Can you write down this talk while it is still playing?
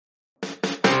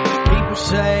People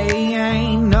say I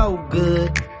ain't no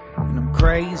good, and I'm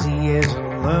crazy as a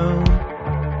loon.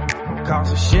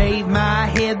 Cause I shave my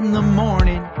head in the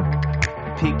morning,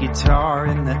 pick guitar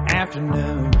in the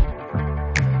afternoon.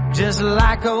 Just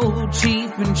like old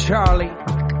Chief and Charlie,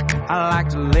 I like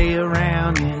to lay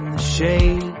around in the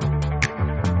shade.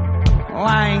 Well,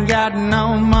 I ain't got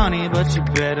no money, but you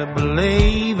better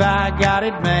believe I got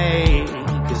it made.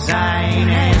 Cause I ain't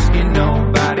asking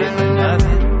nobody for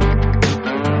nothing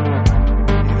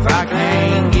if I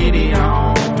can't get it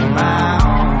on my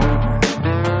own.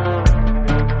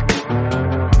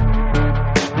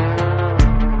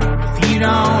 If you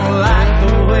don't like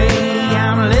the way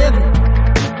I'm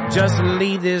living, just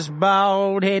leave this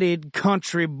bald-headed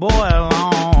country boy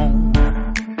alone.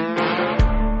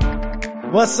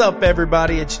 What's up,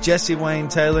 everybody? It's Jesse Wayne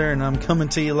Taylor, and I'm coming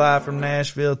to you live from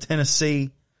Nashville, Tennessee.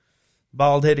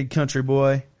 Bald-headed country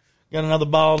boy. Got another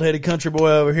bald-headed country boy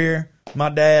over here. My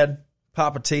dad,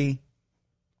 Papa T.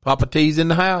 Papa T's in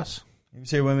the house. He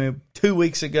was here with me 2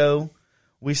 weeks ago.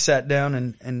 We sat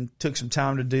down and took some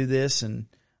time to do this, and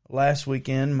last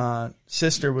weekend my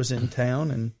sister was in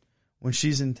town, and when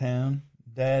she's in town,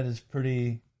 Dad is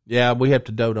pretty... Yeah, we have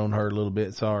to dote on her a little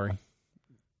bit, sorry.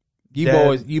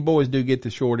 You boys do get the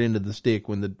short end of the stick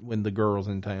when the girl's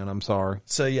in town. I'm sorry.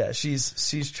 So yeah,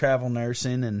 she's travel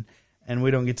nursing and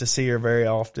we don't get to see her very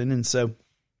often, and so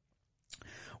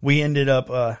we ended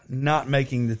up not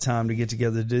making the time to get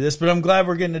together to do this. But I'm glad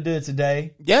we're getting to do it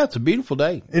today. Yeah, it's a beautiful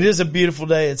day. It is a beautiful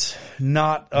day. It's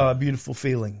not a beautiful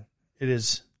feeling. It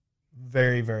is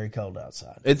very, very cold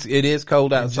outside. It is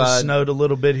cold outside. It just snowed a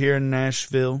little bit here in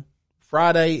Nashville.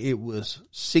 Friday, it was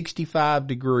 65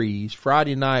 degrees.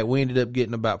 Friday night, we ended up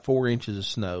getting about 4 inches of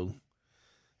snow.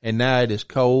 And now it is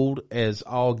cold as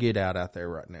all get out there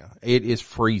right now. It is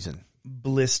freezing.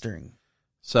 Blistering.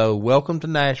 So welcome to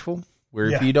Nashville, where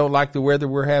if you don't like the weather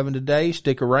we're having today,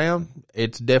 stick around.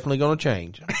 It's definitely going to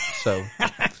change. So,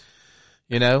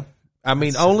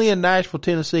 only in Nashville,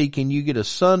 Tennessee can you get a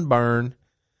sunburn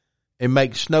and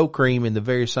make snow cream in the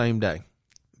very same day.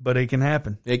 But it can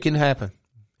happen. It can happen.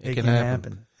 It can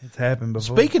happen. It's happened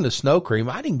before. Speaking of snow cream,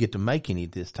 I didn't get to make any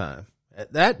this time.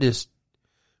 That just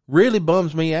really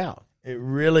bums me out. It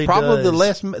really Probably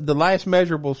does. the last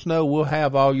measurable snow we'll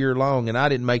have all year long, and I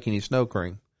didn't make any snow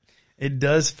cream. It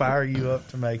does fire you up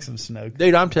to make some snow cream.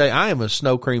 Dude, I'm telling you, I am a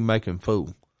snow cream making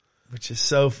fool. Which is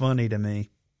so funny to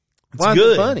me. Why is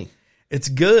it funny? It's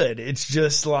good. It's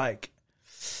just like,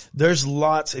 there's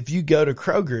lots, if you go to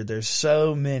Kroger, there's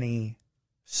so many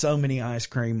ice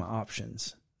cream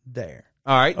options there.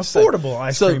 All right. Affordable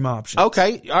ice cream options.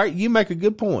 Okay. All right. You make a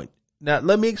good point. Now,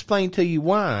 let me explain to you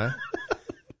why.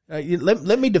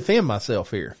 Let me defend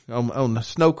myself here on the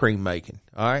snow cream making.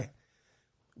 All right.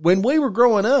 When we were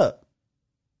growing up,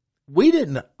 we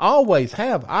didn't always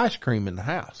have ice cream in the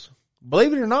house.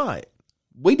 Believe it or not,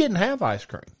 we didn't have ice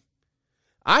cream.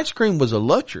 Ice cream was a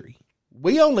luxury.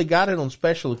 We only got it on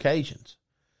special occasions.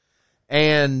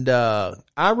 And I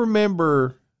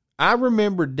remember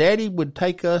Daddy would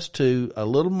take us to a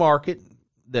little market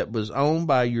that was owned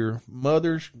by your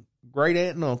mother's great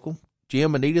aunt and uncle,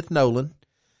 Jim and Edith Nolan.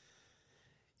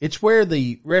 It's where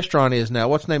the restaurant is now.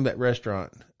 What's the name of that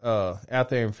restaurant out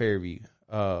there in Fairview?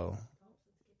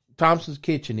 Thompson's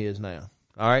Kitchen is now.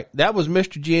 All right. That was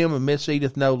Mr. Jim and Miss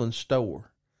Edith Nolan's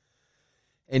store.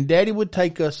 And Daddy would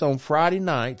take us on Friday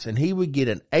nights, and he would get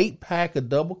an 8-pack of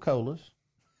double colas.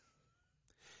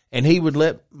 And he would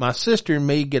let my sister and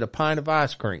me get a pint of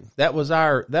ice cream. That was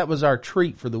our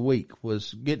treat for the week,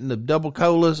 was getting the double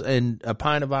colas and a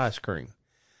pint of ice cream.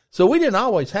 So we didn't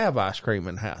always have ice cream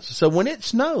in the house. So when it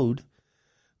snowed,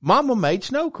 Mama made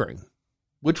snow cream,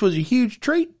 which was a huge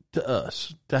treat to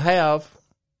us to have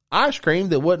ice cream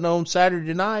that wasn't on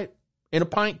Saturday night in a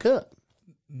pint cup.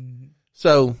 Mm-hmm.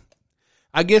 So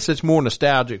I guess it's more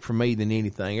nostalgic for me than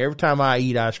anything. Every time I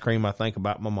eat ice cream, I think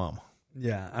about my mama.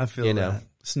 Yeah, I feel that.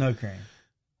 Snow cream.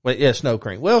 Well, yeah, snow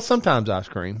cream. Well, sometimes ice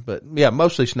cream, but yeah,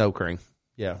 mostly snow cream.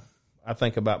 Yeah, I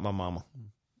think about my mama.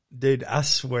 Dude, I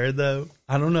swear though,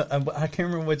 I don't know, I can't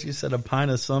remember what you said, a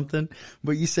pint of something,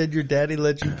 but you said your daddy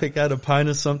let you pick out a pint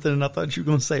of something, and I thought you were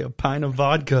going to say a pint of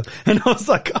vodka, and I was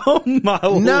like, oh my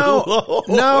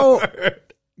Lord.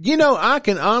 No, I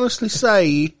can honestly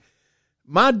say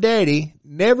my daddy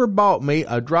never bought me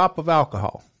a drop of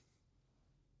alcohol.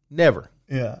 Never.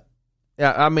 Yeah.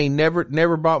 Yeah, I mean,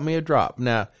 never bought me a drop.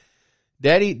 Now,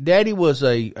 Daddy was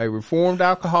a reformed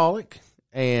alcoholic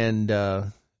and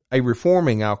a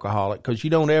reforming alcoholic, because you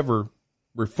don't ever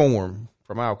reform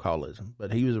from alcoholism,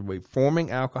 but he was a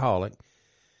reforming alcoholic,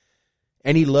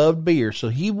 and he loved beer, so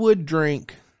he would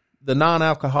drink the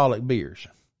non-alcoholic beers.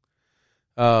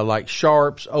 like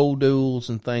Sharps, Old Duels,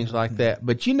 and things like that.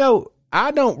 But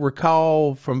I don't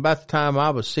recall from about the time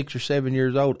I was 6 or 7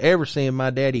 years old ever seeing my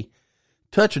daddy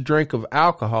touch a drink of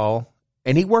alcohol,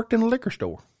 and he worked in a liquor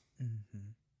store. Mm-hmm.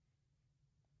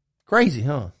 Crazy,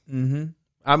 huh? Mm-hmm.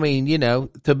 I mean,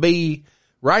 to be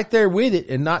right there with it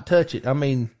and not touch it. I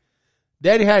mean,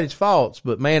 Daddy had his faults,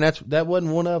 but man, that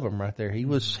wasn't one of them right there.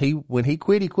 When he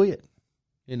quit, he quit.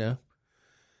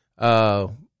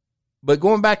 But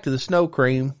going back to the snow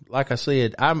cream, like I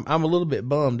said, I'm a little bit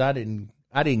bummed I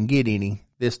didn't get any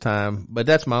this time, but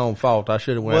that's my own fault. I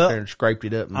should have went out there and scraped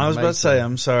it up. And I was about to say,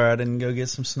 I'm sorry I didn't go get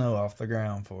some snow off the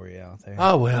ground for you out there.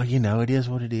 Oh well, it is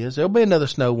what it is. There'll be another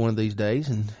snow one of these days,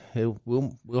 and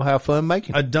we'll have fun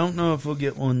making it. I don't know if we'll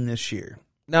get one this year.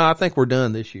 No, I think we're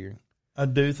done this year. I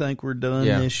do think we're done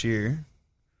this year,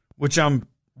 which I'm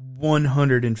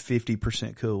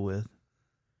 150% cool with.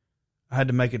 I had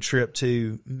to make a trip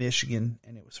to Michigan,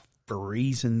 and it was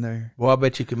freezing there. Well, I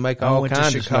bet you could make all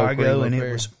kinds of snow cream. I went to Chicago, and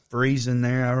it was freezing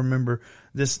there. I remember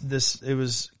this. It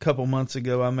was a couple months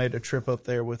ago. I made a trip up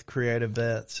there with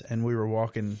CreatiVets, and we were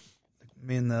walking.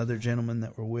 Me and the other gentlemen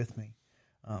that were with me,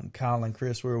 Kyle and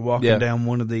Chris, we were walking down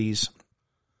one of these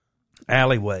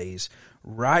alleyways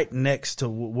right next to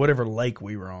whatever lake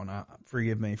we were on.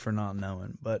 Forgive me for not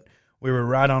knowing, but we were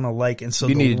right on a lake, and so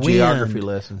you need a geography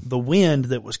lesson. The wind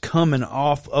that was coming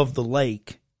off of the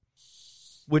lake,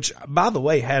 which, by the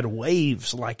way, had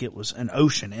waves like it was an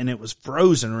ocean, and it was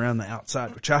frozen around the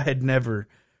outside, which I had never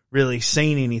really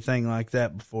seen anything like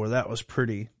that before. That was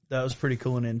pretty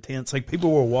cool and intense. Like,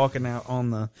 people were walking out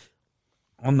on the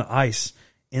ice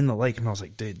in the lake, and I was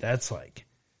like, dude, that's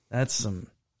some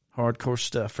hardcore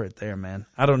stuff right there, man.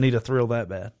 I don't need a thrill that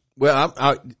bad.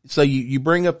 Well, so you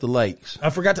bring up the lakes.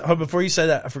 Before you say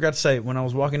that, I forgot to say, when I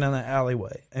was walking down that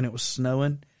alleyway and it was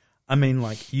snowing, I mean,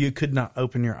 like, you could not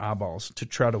open your eyeballs to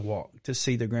try to walk, to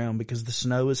see the ground, because the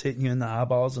snow was hitting you in the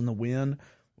eyeballs and the wind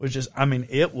was just, I mean,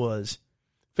 it was.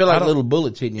 Felt like little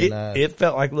bullets hitting you in the eyes. It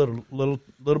felt like little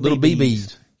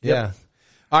BBs. Yeah. Yep.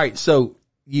 All right. So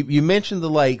you mentioned the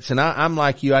lakes, and I'm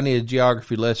like you. I need a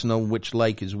geography lesson on which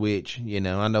lake is which.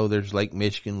 I know there's Lake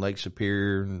Michigan, Lake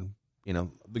Superior, and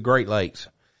the Great Lakes.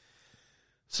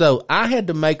 So I had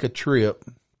to make a trip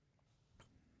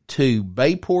to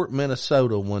Bayport,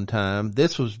 Minnesota one time.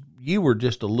 You were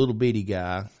just a little bitty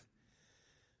guy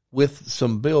with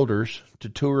some builders to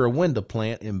tour a window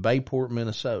plant in Bayport,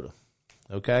 Minnesota.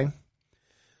 Okay.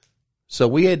 So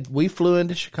we flew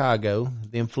into Chicago,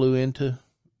 then flew into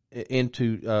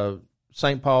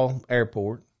St. Paul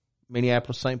Airport,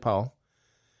 Minneapolis, St. Paul.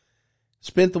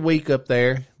 Spent the week up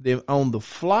there. Then on the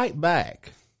flight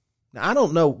back, now I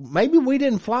don't know, maybe we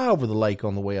didn't fly over the lake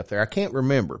on the way up there. I can't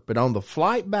remember. But on the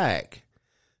flight back,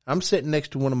 I'm sitting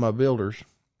next to one of my builders,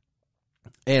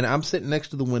 and I'm sitting next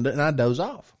to the window, and I doze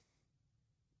off.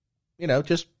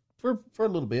 Just for a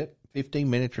little bit, 15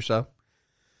 minutes or so.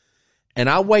 And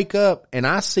I wake up, and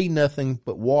I see nothing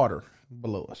but water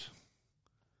below us.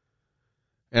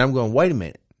 And I'm going, wait a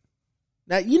minute.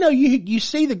 Now, you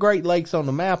see the Great Lakes on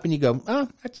the map, and you go,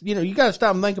 that's, you got to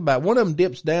stop and think about it. One of them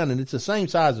dips down, and it's the same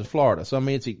size as Florida. So, I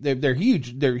mean, they're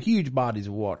huge. They're huge bodies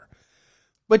of water.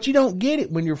 But you don't get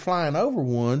it when you're flying over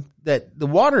one, that the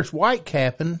water's white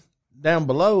capping down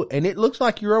below, and it looks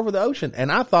like you're over the ocean. And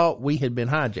I thought we had been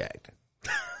hijacked.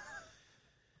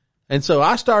 And so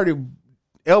I started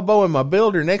elbowing my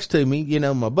builder next to me,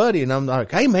 my buddy, and I'm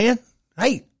like, hey, man,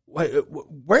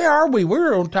 where are we?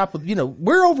 We're on top of,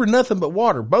 we're over nothing but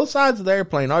water. Both sides of the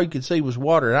airplane, all you could see was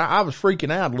water. And I was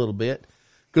freaking out a little bit,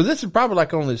 because this is probably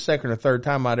like only the second or third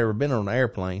time I'd ever been on an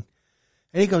airplane.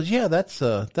 And he goes, yeah, that's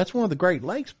one of the Great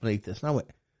Lakes beneath us. And I went,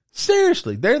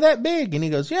 seriously, they're that big? And he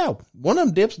goes, yeah, one of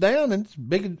them dips down and it's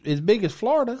as big as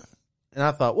Florida. And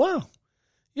I thought, wow,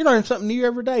 you learn something new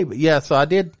every day. But yeah, so I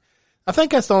did. I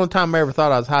think that's the only time I ever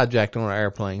thought I was hijacked on an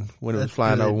airplane, when it was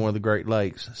flying over one of the Great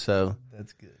Lakes. So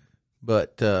that's good.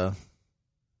 But,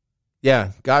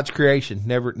 yeah, God's creation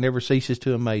never ceases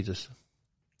to amaze us.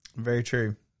 Very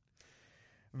true.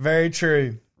 Very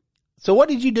true. So what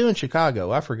did you do in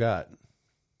Chicago? I forgot.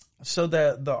 So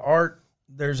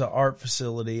there's an art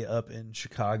facility up in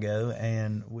Chicago,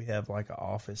 and we have like an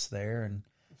office there, and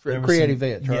for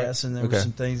CreatiVets, right? Yes, and there were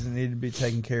some things that needed to be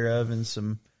taken care of, and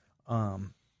some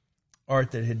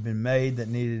art that had been made that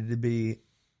needed to be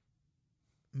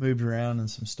moved around, and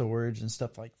some storage and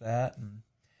stuff like that. And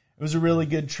it was a really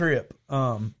good trip.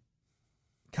 Kyle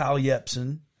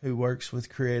Yepsen, who works with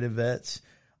CreatiVets,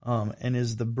 and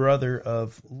is the brother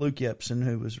of Luke Yepsen,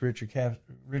 who was Richard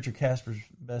Casper's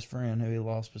best friend, who he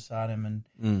lost beside him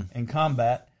in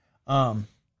combat.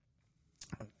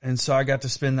 And so I got to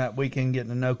spend that weekend getting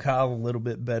to know Kyle a little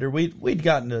bit better. We'd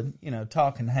gotten to,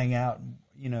 talk and hang out,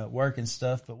 at work and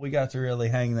stuff, but we got to really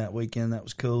hang that weekend. That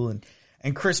was cool.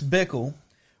 And Chris Bickle,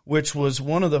 which was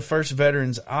one of the first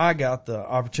veterans I got the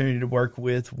opportunity to work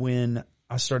with when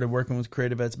I started working with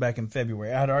CreatiVets back in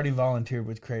February. I had already volunteered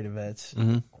with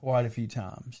CreatiVets quite a few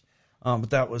times.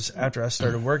 But that was after I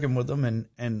started working with them.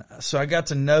 And so I got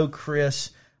to know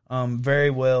Chris very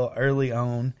well early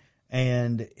on,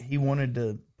 and he wanted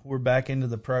to pour back into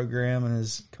the program and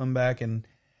has come back and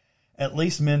at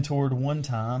least mentored one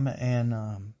time,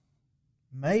 and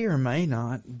may or may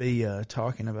not be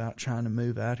talking about trying to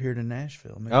move out here to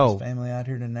Nashville. Move his family out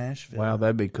here to Nashville. Wow,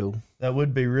 that'd be cool. That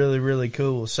would be really, really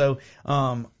cool. So,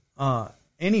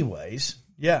 anyways,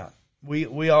 yeah,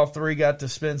 we all three got to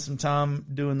spend some time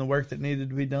doing the work that needed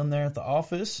to be done there at the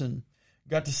office, and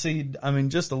got to see,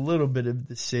 just a little bit of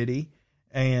the city,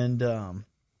 and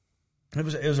it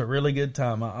was a really good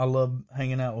time. I love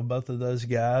hanging out with both of those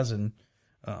guys, and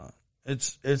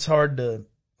it's hard to,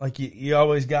 like, you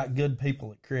always got good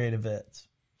people at CreatiVets.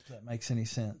 If that makes any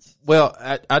sense. Well,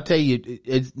 I tell you,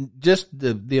 it's just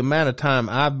the amount of time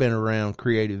I've been around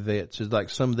CreatiVets is like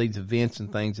some of these events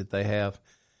and things that they have.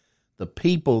 The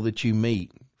people that you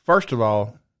meet, first of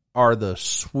all, are the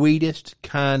sweetest,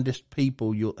 kindest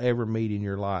people you'll ever meet in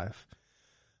your life.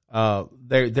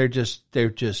 They're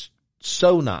just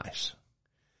so nice,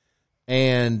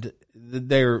 and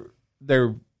they're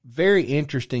very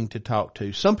interesting to talk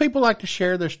to. Some people like to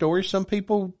share their stories. Some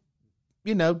people,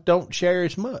 don't share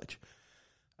as much.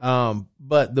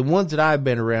 But the ones that I've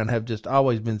been around have just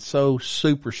always been so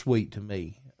super sweet to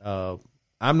me.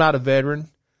 I'm not a veteran.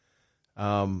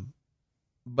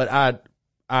 But I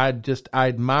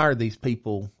admire these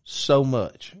people so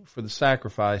much for the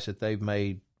sacrifice that they've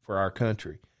made for our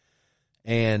country.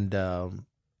 And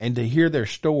to hear their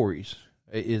stories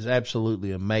is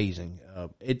absolutely amazing.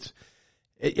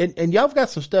 And y'all have got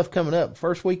some stuff coming up.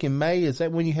 First week in May, is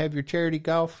that when you have your charity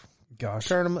golf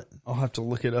tournament? I'll have to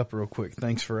look it up real quick.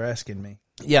 Thanks for asking me.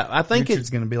 Yeah, I think Richard's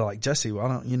going to be like, Jesse, why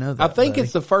don't you know that? I think buddy?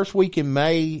 It's the first week in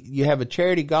May. You have a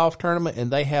charity golf tournament,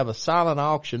 and they have a silent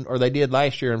auction, or they did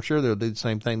last year. I'm sure they'll do the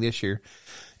same thing this year.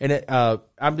 And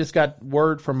I've just got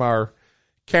word from our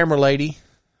camera lady,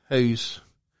 who's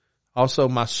also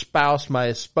my spouse, my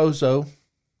esposo.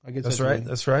 I guess that's right.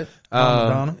 That's right.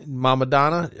 Mama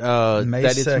Donna. It's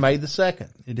May the 2nd.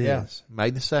 It is. Yeah, May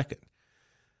the 2nd.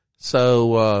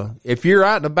 So, if you're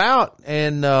out and about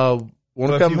and,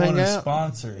 want to come hang out?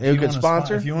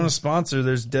 If you want to sponsor,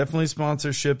 there's definitely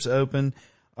sponsorships open.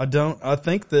 I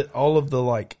think that all of the,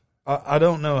 I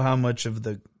don't know how much of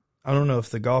I don't know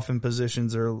if the golfing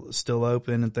positions are still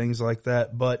open and things like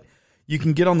that, but you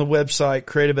can get on the website,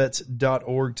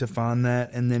 creativets.org, to find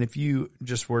that. And then if you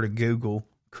just were to Google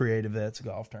CreatiVets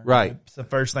golf tournament, right, it's the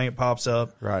first thing that pops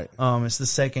up. Right. It's the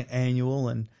second annual,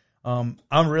 and thank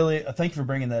you for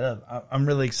bringing that up. I'm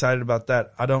really excited about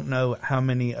that. I don't know how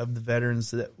many of the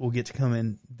veterans that will get to come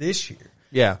in this year.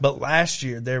 Yeah. But last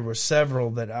year there were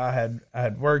several that I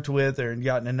had worked with or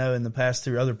gotten to know in the past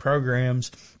through other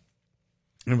programs.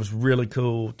 And it was really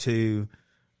cool to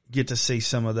get to see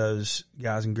some of those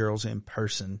guys and girls in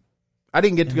person. I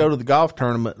didn't get to go to the golf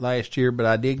tournament last year, but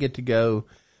I did get to go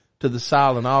to the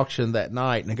silent auction that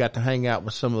night, and I got to hang out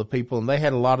with some of the people, and they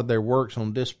had a lot of their works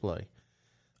on display.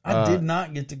 I did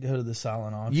not get to go to the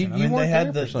silent auction.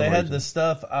 They had the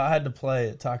stuff. I had to play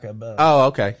at Taco Bell. Oh,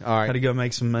 okay. All right. Had to go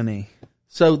make some money.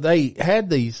 So they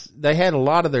had a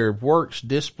lot of their works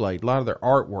displayed, a lot of their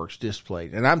artworks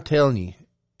displayed. And I'm telling you,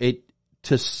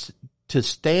 to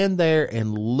stand there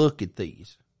and look at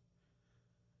these,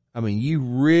 I mean, you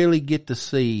really get to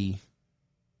see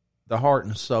the heart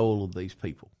and soul of these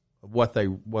people, of what they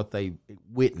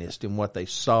witnessed and what they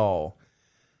saw,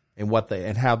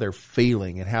 and how they're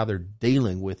feeling and how they're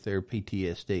dealing with their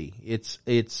PTSD.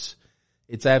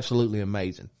 It's absolutely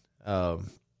amazing.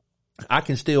 I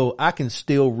can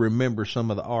still remember some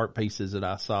of the art pieces that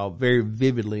I saw very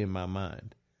vividly in my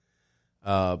mind.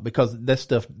 Because that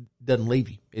stuff doesn't leave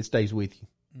you. It stays with you.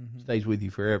 Mm-hmm. It stays with you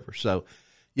forever. So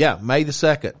yeah, May the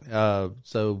 2nd.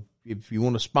 So if you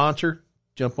want to sponsor,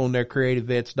 jump on there,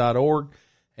 creativevets.org.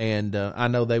 And, I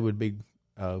know they would be,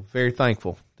 very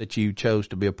thankful that you chose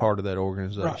to be a part of that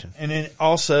organization. Right. And then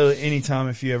also, anytime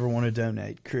if you ever want to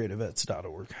donate,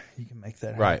 creativevets.org, you can make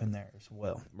that happen there as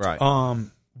well. Right.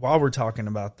 While we're talking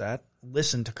about that,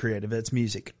 listen to CreatiVets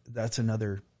music. That's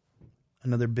another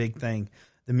big thing.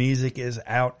 The music is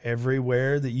out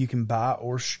everywhere that you can buy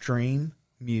or stream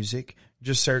music.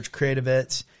 Just search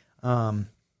CreatiVets. And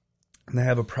they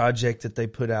have a project that they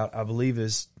put out, I believe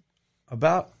is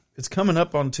about it's coming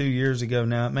up on 2 years ago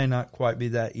now. It may not quite be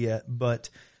that yet, but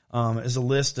it's a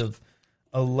list of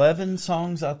 11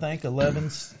 songs, I think,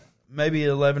 maybe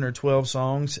 11 or 12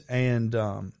 songs. And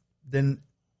then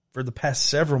for the past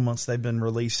several months, they've been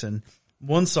releasing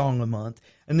one song a month.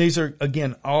 And these are,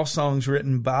 again, all songs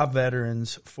written by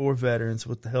veterans for veterans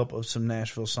with the help of some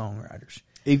Nashville songwriters.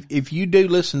 If you do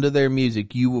listen to their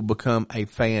music, you will become a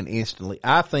fan instantly.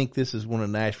 I think this is one of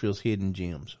Nashville's hidden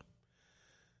gems.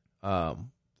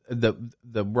 The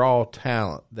raw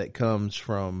talent that comes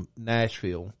from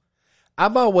Nashville.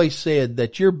 I've always said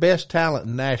that your best talent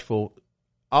in Nashville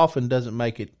often doesn't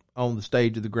make it on the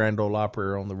stage of the Grand Ole Opry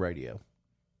or on the radio.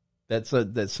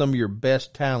 That some of your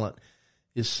best talent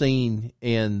is seen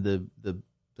in the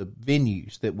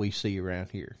venues that we see around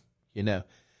here, you know.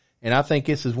 And I think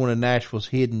this is one of Nashville's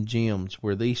hidden gems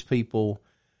where these people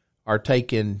are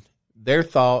taking their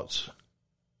thoughts,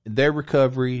 their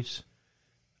recoveries,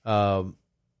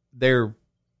 their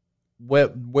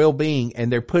well-being,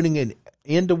 and they're putting it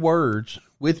into words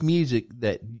with music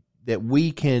that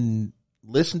we can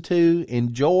listen to,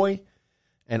 enjoy,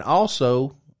 and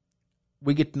also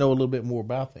we get to know a little bit more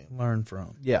about them. Learn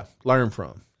from. Yeah, learn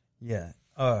from. Yeah.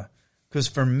 'Cause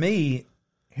for me,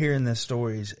 hearing the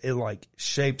stories, it like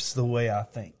shapes the way I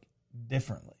think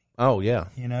differently. Oh yeah.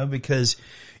 You know, because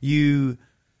you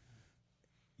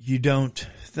don't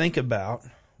think about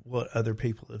what other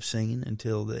people have seen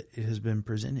until that it has been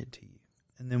presented to you.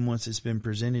 And then once it's been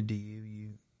presented to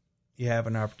you, you have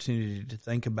an opportunity to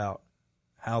think about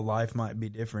how life might be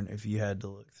different if you had to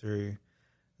look through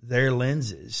their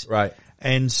lenses. Right.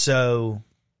 And so,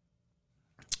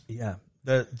 yeah,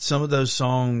 some of those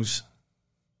songs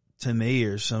to me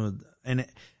are and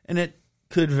it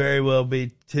could very well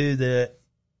be too that,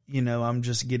 you know, I'm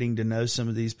just getting to know some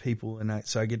of these people, and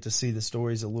so I get to see the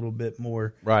stories a little bit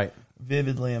more right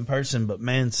vividly in person. But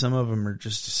man, some of them are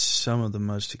just some of the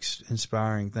most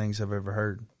inspiring things I've ever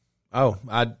heard. Oh,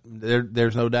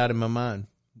 there's no doubt in my mind,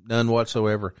 none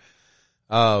whatsoever.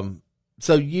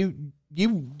 So you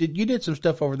did some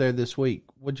stuff over there this week.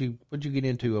 What'd you get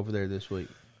into over there this week?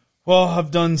 Well, I've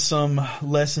done some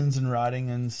lessons in writing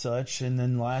and such, and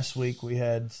then last week we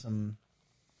had some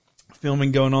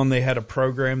filming going on. They had a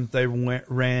program that they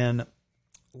ran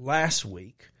last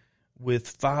week with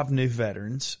 5 new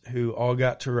veterans who all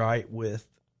got to write with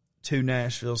 2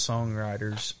 Nashville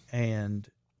songwriters and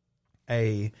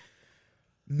a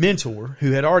mentor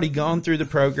who had already gone through the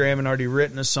program and already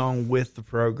written a song with the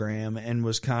program and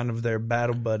was kind of their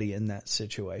battle buddy in that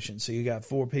situation. So you got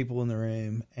 4 people in the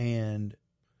room and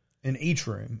in each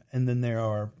room, and then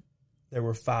there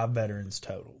were 5 veterans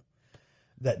total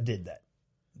that did that.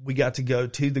 We got to go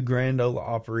to the Grand Ole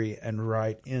Opry and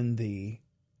write in the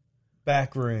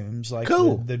back rooms, like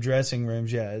cool. the dressing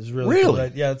rooms. Yeah, it's really cool.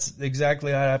 Yeah, it's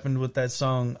exactly how it happened with that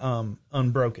song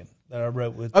 "Unbroken" that I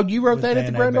wrote with. Oh, you wrote that at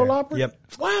the Grand Ole Opry? Yep.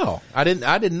 Wow, I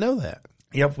didn't know that.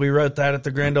 Yep, we wrote that at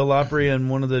the Grand Ole Opry,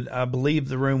 and I believe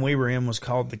the room we were in was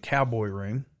called the Cowboy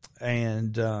Room,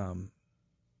 and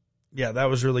yeah, that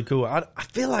was really cool. I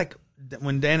feel like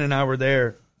when Dan and I were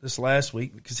there this last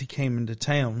week, because he came into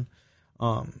town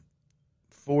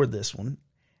for this one,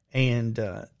 and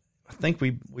I think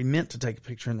we meant to take a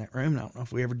picture in that room. I don't know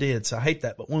if we ever did, so I hate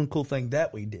that. But one cool thing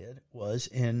that we did was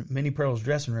in Minnie Pearl's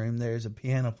dressing room, there's a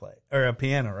piano,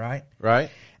 right? Right.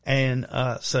 And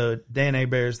so Dan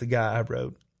Hebert is the guy I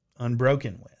wrote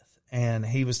Unbroken with, and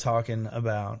he was talking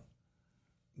about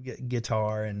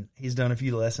guitar, and he's done a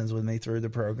few lessons with me through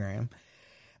the program,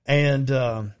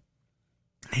 and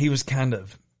he was kind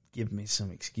of giving me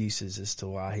some excuses as to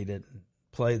why he didn't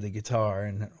play the guitar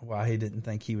and why he didn't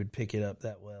think he would pick it up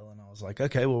that well. And I was like,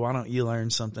 okay, well, why don't you learn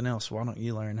something else? Why don't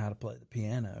you learn how to play the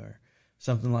piano or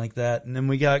something like that? And then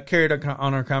we got carried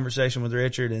on our conversation with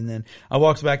Richard, and then I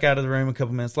walked back out of the room a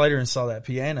couple minutes later and saw that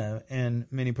piano in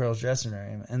Minnie Pearl's dressing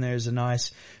room. And there's a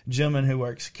nice gentleman who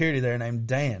works security there named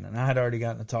Dan, and I had already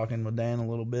gotten to talking with Dan a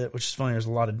little bit, which is funny. There's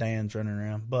a lot of Dans running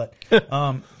around, but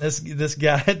this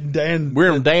guy Dan,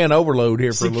 we're in Dan overload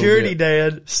here for a little bit. Security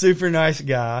Dan, super nice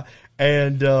guy,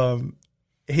 and I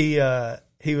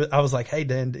was like, hey,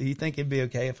 Dan, do you think it'd be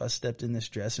okay if I stepped in this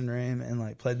dressing room and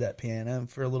like played that piano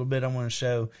for a little bit? I want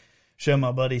to show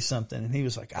my buddy something. And he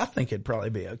was like, I think it'd probably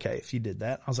be okay if you did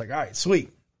that. I was like, all right, sweet.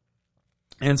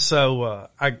 And so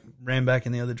I ran back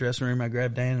in the other dressing room. I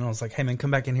grabbed Dan and I was like, hey, man,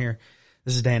 come back in here.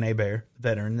 This is Dan Hebert,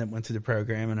 veteran that went through the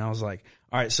program. And I was like,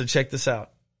 all right, so check this out.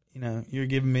 You know, you're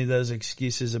giving me those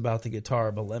excuses about the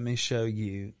guitar, but let me show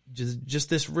you just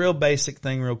this real basic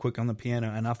thing real quick on the piano.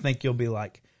 And I think you'll be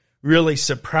like really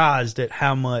surprised at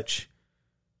how much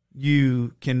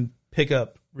you can pick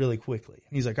up really quickly.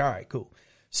 And he's like, all right, cool.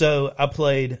 So I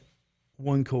played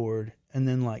one chord and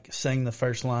then like sang the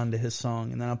first line to his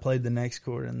song, and then I played the next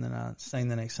chord, and then I sang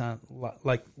the next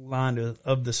line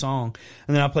of the song,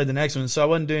 and then I played the next one. So I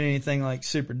wasn't doing anything like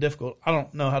super difficult. I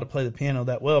don't know how to play the piano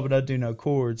that well, but I do know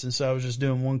chords, and so I was just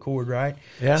doing one chord, right?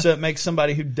 Yeah. So it makes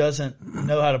somebody who doesn't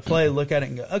know how to play look at it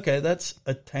and go, okay, that's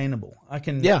attainable. I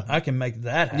can make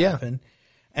that happen. Yeah.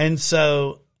 And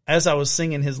so as I was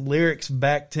singing his lyrics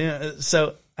back to him,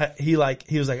 so he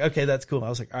was like, okay, that's cool. I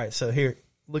was like, all right, so here,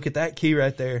 look at that key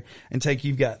right there and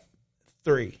you've got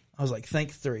 3. I was like,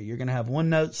 think 3. You're going to have one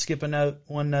note, skip a note,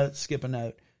 one note, skip a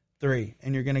note, 3.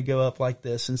 And you're going to go up like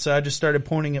this. And so I just started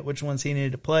pointing at which ones he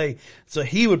needed to play. So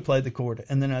he would play the chord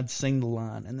and then I'd sing the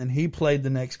line. And then he played the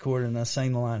next chord and I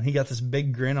sang the line. He got this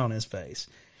big grin on his face.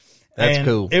 That's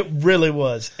cool. It really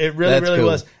was. It really cool.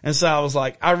 was. And so I was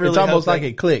like, it's almost like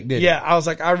it clicked, didn't it? Yeah. I was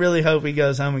like, I really hope he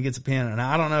goes home and gets a piano. Now,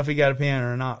 I don't know if he got a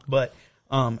piano or not, but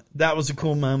that was a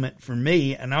cool moment for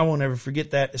me, and I won't ever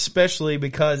forget that, especially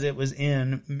because it was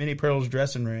in Minnie Pearl's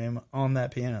dressing room on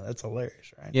that piano. That's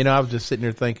hilarious, right? You know, I was just sitting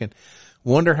there thinking,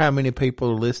 wonder how many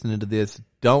people listening to this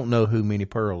don't know who Minnie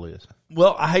Pearl is.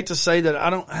 Well, I hate to say that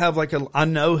I don't have I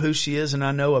know who she is and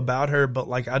I know about her,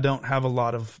 but I don't have a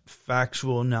lot of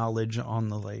factual knowledge on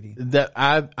the lady. That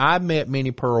I met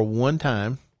Minnie Pearl one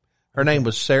time. Her name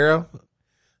was Sarah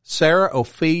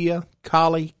Ophelia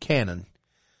Colley Cannon.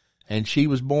 And she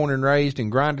was born and raised in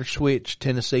Grinder Switch,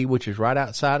 Tennessee, which is right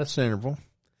outside of Centerville.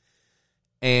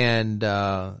 And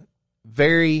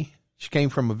she came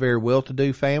from a very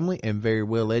well-to-do family and very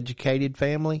well-educated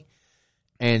family.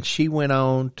 And she went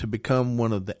on to become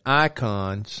one of the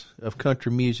icons of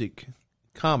country music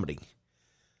comedy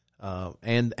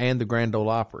and the Grand Ole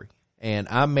Opry. And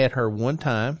I met her one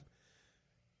time.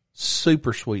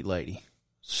 Super sweet lady.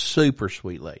 Super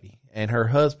sweet lady. And her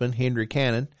husband, Henry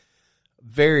Cannon,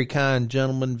 very kind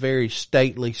gentleman, very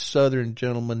stately Southern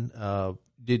gentleman,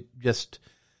 just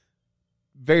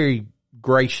very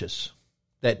gracious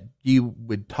that you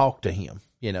would talk to him,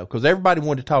 because everybody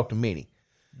wanted to talk to Minnie,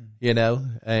 and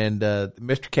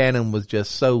Mr. Cannon was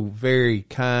just so very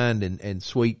kind and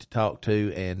sweet to talk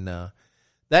to, and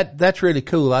that's really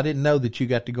cool. I didn't know that you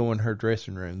got to go in her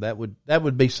dressing room. That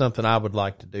would be something I would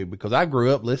like to do, because I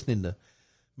grew up listening to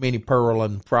Minnie Pearl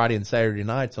on Friday and Saturday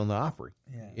nights on the Opry,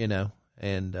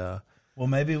 And well,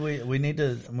 maybe we need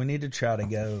to try to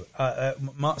go.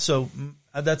 So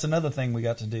that's another thing we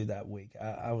got to do that week.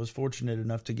 I was fortunate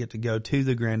enough to get to go to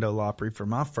the Grand Ole Opry for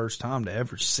my first time to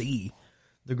ever see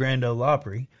the Grand Ole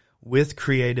Opry with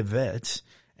CreatiVets,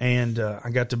 and I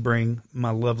got to bring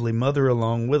my lovely mother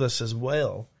along with us as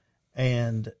well,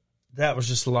 and that was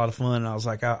just a lot of fun. And I was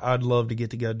like, I'd love to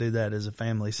get to go do that as a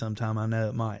family sometime. I know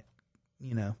it might,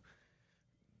 as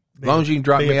long as you can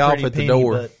drop me off at the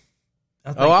door.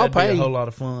 I think I'll pay. Be a whole lot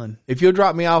of fun. If you'll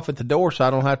drop me off at the door so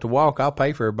I don't have to walk, I'll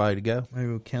pay for everybody to go. Maybe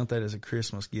we'll count that as a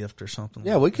Christmas gift or something.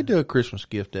 Yeah, we could do a Christmas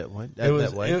gift that way.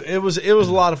 It was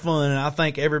a lot of fun, and I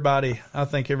think everybody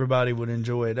would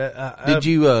enjoy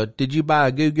it. Did you buy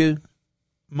a goo-goo?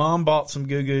 Mom bought some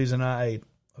goo-goos and I ate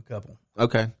a couple.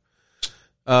 Okay.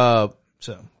 So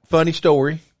funny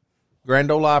story.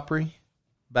 Grand Ole Opry,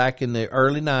 back in the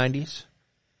early 90s,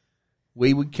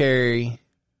 we would carry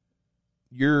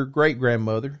your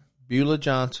great-grandmother, Beulah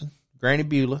Johnson, Granny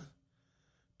Beulah,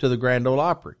 to the Grand Ole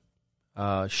Opry.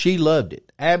 She loved it,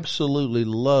 absolutely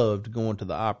loved going to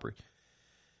the Opry.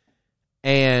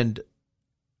 And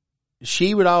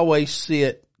she would always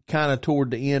sit kind of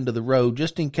toward the end of the road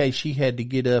just in case she had to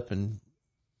get up and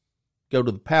go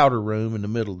to the powder room in the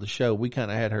middle of the show. We kind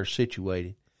of had her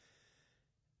situated.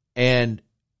 And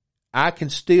I can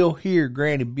still hear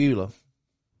Granny Beulah,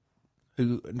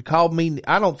 who called me.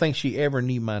 I don't think she ever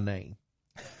knew my name.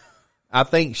 I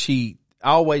think she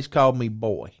always called me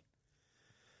boy.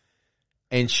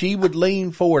 And she would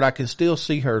lean forward. I can still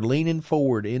see her leaning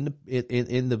forward in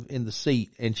the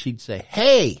seat, and she'd say,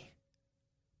 "Hey,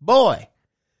 boy,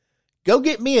 go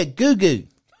get me a goo-goo."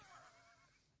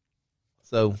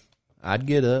 So I'd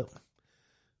get up,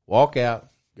 walk out,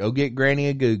 go get Granny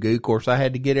a goo-goo. Of course, I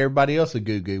had to get everybody else a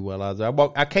goo-goo while I was there.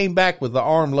 I came back with the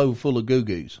armload full of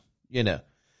goo-goos,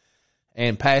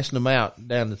 and passing them out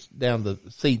down the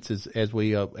seats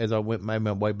as I went, made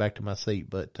my way back to my seat.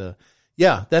 But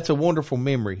yeah, that's a wonderful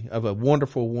memory of a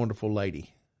wonderful, wonderful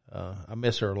lady. I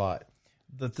miss her a lot.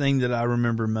 The thing that I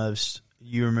remember most,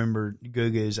 you remember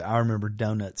goo-goos, I remember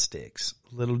donut sticks,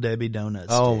 Little Debbie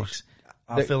donut sticks.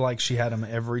 I feel like she had them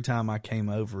every time I came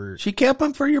over. She kept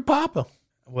them for your papa,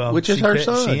 which is her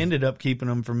son. She ended up keeping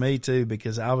them for me too,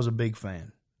 because I was a big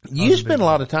fan. You spent a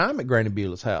lot of time at Granny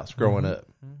Beulah's house growing up,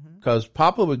 because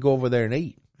Papa would go over there and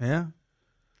eat. Yeah.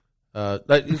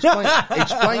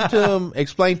 Explain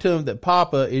to him that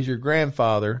Papa is your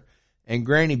grandfather and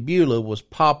Granny Beulah was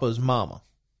Papa's mama.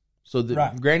 So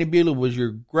Right. Granny Beulah was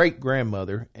your great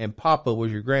grandmother and Papa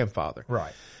was your grandfather.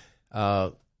 Right.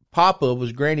 Papa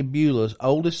was Granny Beulah's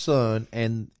oldest son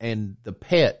and the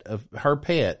pet of her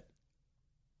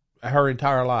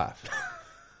entire life.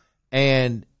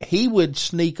 And he would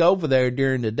sneak over there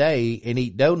during the day and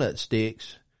eat donut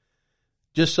sticks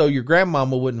just so your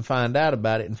grandmama wouldn't find out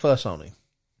about it and fuss on him.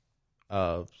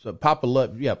 So Papa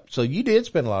loved, yep. So you did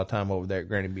spend a lot of time over there at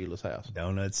Granny Beulah's house.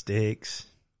 Donut sticks.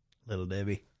 Little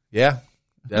Debbie. Yeah.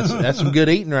 That's some good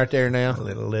eating right there now.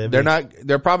 Little Debbie.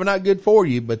 They're probably not good for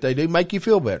you, but they do make you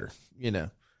feel better, you know.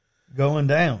 Going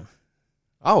down.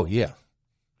 Oh yeah.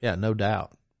 Yeah, no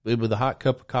doubt. With a hot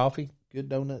cup of coffee, good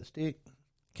donut stick.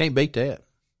 Can't beat that.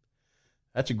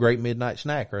 That's a great midnight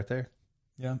snack right there.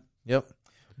 Yeah. Yep.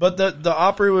 But the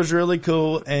Opry was really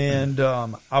cool, and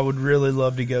I would really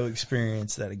love to go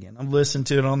experience that again. I've listened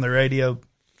to it on the radio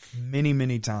many,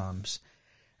 many times.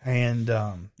 And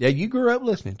yeah, you grew up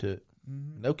listening to it.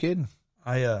 No kidding.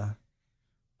 I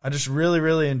just really,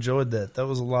 really enjoyed that. That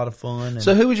was a lot of fun. And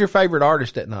so who was your favorite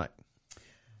artist that night?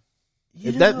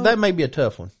 That may be a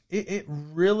tough one. It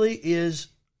really is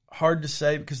hard to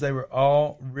say because they were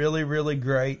all really, really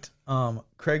great.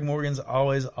 Craig Morgan's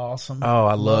always awesome. Oh,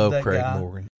 I love that Craig guy.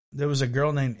 Morgan. There was a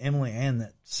girl named Emily Ann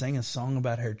that sang a song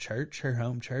about her church, her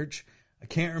home church. I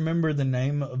can't remember the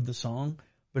name of the song,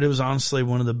 but it was honestly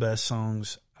one of the best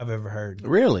songs I've ever heard.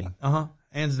 Really?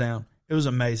 Hands down. It was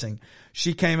amazing.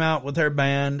 She came out with her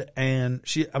band, and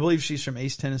I believe she's from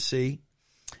East Tennessee,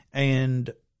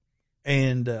 and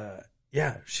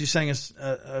yeah, she sang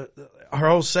her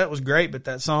whole set was great, but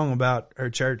that song about her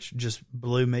church just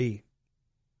blew me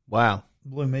to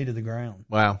the ground.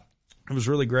 Wow. It was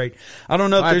really great. I don't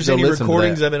know if there's any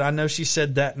recordings of it. I know she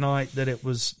said that night that it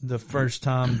was the first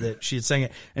time that she had sang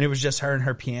it, and it was just her and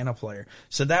her piano player.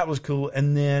 So that was cool.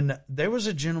 And then there was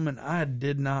a gentleman I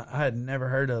had never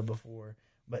heard of before,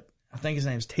 but I think his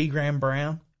name's T. Graham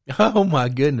Brown. Oh my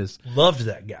goodness. Loved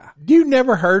that guy. You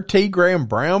never heard T. Graham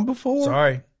Brown before?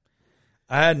 Sorry.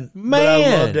 I hadn't. Man. But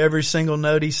I loved every single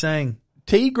note he sang.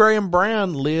 T. Graham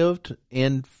Brown lived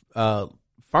in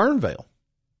Fernville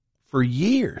for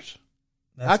years.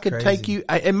 That's I could crazy. take you,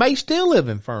 it may still live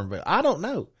in Fernville. I don't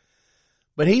know.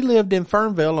 But he lived in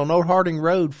Fernville on Old Harding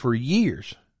Road for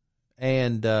years.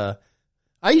 And I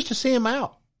used to see him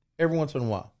out every once in a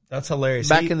while. That's hilarious.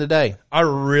 Back in the day. I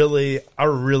really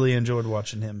enjoyed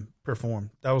watching him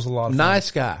perform. That was a lot of fun. Nice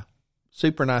guy.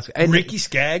 Super nice guy. And Ricky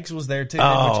Skaggs was there too.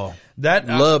 Oh,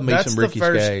 love me some Ricky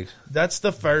Skaggs. That's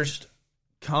the first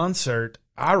concert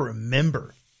I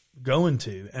remember going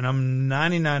to, and I'm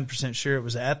 99% sure it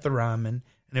was at the Ryman,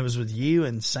 and it was with you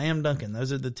and Sam Duncan.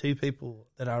 Those are the two people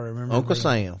that I remember. Uncle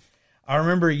Sam. I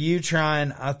remember you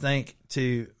trying, I think,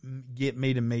 to get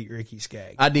me to meet Ricky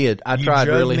Skaggs. I did. I tried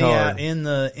really me hard. Out in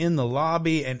the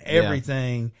lobby and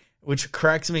everything, which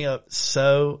cracks me up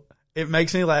so. It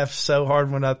makes me laugh so hard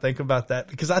when I think about that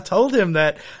because I told him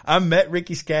that I met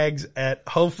Ricky Skaggs at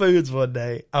Whole Foods one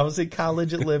day. I was in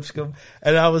college at Lipscomb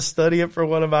and I was studying for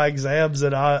one of my exams,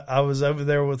 and I was over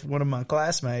there with one of my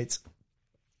classmates,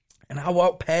 and I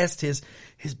walked past his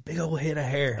big old head of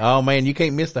hair. Oh man, you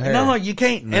can't miss the hair. No, you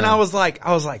can't. No. And I was like,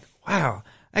 wow,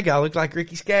 that guy looked like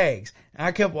Ricky Skaggs. And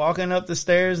I kept walking up the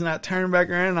stairs, and I turned back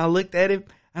around and I looked at him,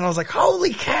 and I was like,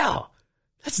 holy cow.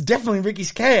 That's definitely Ricky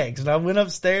Skaggs. And I went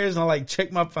upstairs and I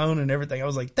checked my phone and everything. I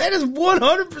was like, that is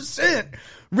 100%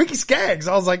 Ricky Skaggs.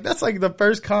 I was like, that's like the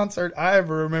first concert I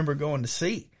ever remember going to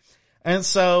see. And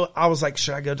so I was like,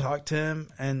 should I go talk to him?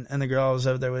 And the girl I was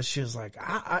over there with, she was like,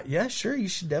 yeah, sure. You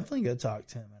should definitely go talk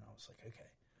to him. And I was like, okay.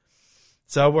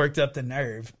 So I worked up the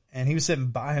nerve, and he was sitting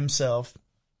by himself.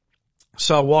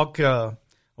 So I walk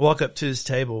up to his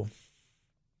table.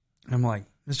 And I'm like,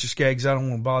 Mr. Skaggs, I don't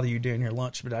want to bother you during your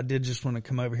lunch, but I did just want to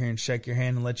come over here and shake your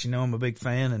hand and let you know I'm a big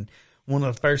fan. And one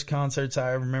of the first concerts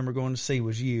I ever remember going to see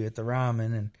was you at the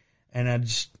Ryman. And I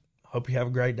just hope you have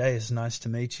a great day. It's nice to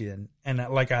meet you. And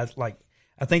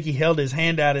I think he held his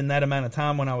hand out in that amount of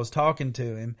time when I was talking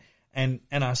to him. And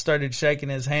I started shaking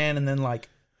his hand, and then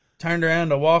turned around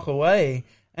to walk away.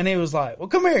 And he was like, well,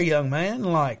 come here, young man.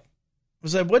 And I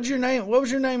said, what's your name? What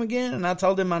was your name again? And I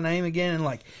told him my name again.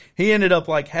 And he ended up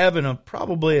having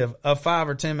probably a 5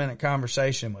 or 10 minute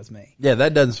conversation with me. Yeah,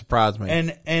 that doesn't surprise me.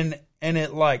 And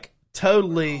it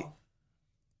totally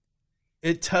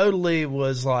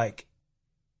was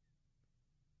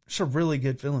it's a really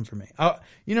good feeling for me.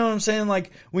 You know what I'm saying?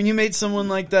 When you meet someone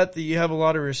like that you have a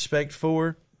lot of respect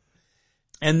for,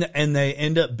 and they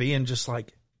end up being just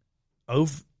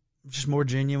just more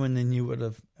genuine than you would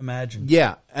have imagined.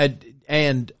 Yeah.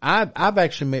 And I've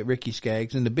actually met Ricky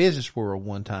Skaggs in the business world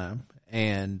one time,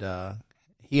 and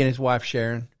he and his wife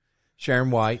Sharon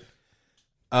White,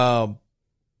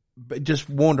 but just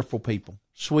wonderful people,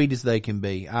 sweet as they can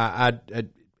be. Of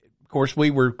course,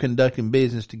 we were conducting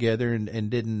business together and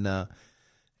didn't,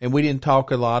 and we didn't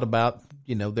talk a lot about,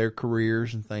 their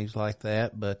careers and things like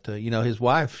that. But, his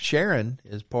wife, Sharon,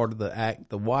 is part of the act,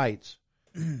 the Whites,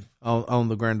 on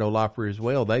the Grand Ole Opry as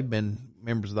well. They've been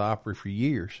members of the Opry for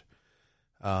years.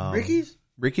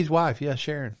 Ricky's wife. Yeah.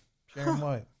 Sharon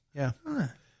White. Yeah. Huh.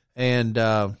 And,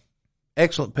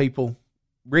 excellent people.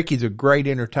 Ricky's a great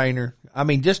entertainer. I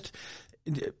mean, just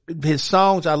his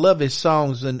songs. I love his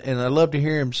songs, and I love to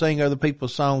hear him sing other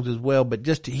people's songs as well. But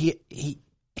just he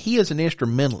is an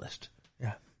instrumentalist.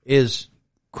 Yeah, is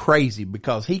crazy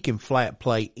because he can flat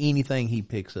play anything he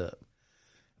picks up.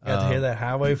 Got to hear that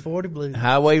Highway 40 blues.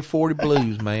 Highway 40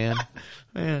 blues, man.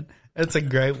 Man, that's a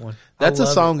great one. That's a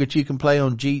song that you can play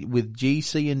on with G,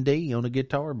 C, and D on a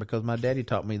guitar because my daddy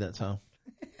taught me that song.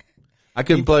 I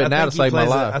couldn't play it now to save my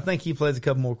life. I think he plays a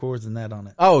couple more chords than that on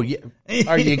it. Oh, yeah.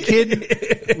 Are you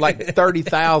kidding? Like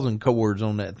 30,000 chords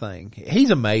on that thing. He's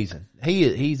amazing.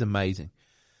 He's amazing.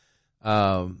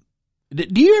 Do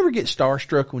you ever get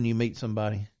starstruck when you meet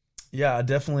somebody? Yeah, I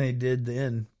definitely did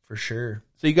then, for sure.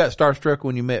 So you got starstruck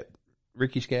when you met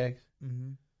Ricky Skaggs?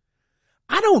 Mm-hmm.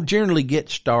 I don't generally get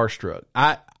starstruck.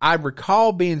 I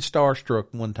recall being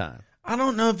starstruck one time. I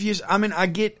don't know if I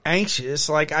get anxious.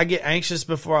 Like, I get anxious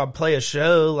before I play a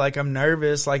show. Like, I'm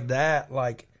nervous like that.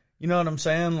 Like, you know what I'm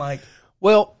saying? Like,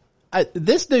 well,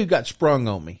 this dude got sprung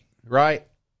on me, right?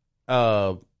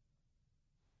 So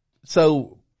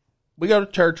we go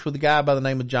to church with a guy by the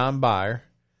name of John Byer.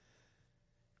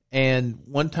 And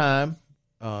one time,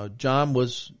 John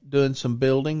was doing some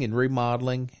building and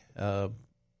remodeling,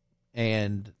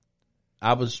 and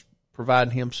I was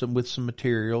providing him with some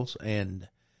materials, and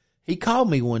he called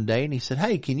me one day and he said,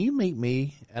 "Hey, can you meet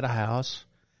me at a house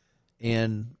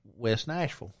in West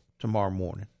Nashville tomorrow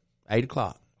morning,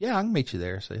 8:00? Yeah, I can meet you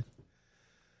there, I said.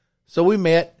 So we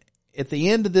met at the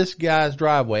end of this guy's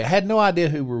driveway. I had no idea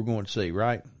who we were going to see,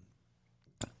 right?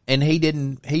 And he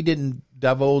didn't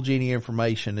divulge any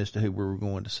information as to who we were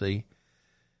going to see.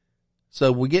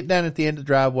 So we get down at the end of the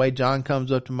driveway. John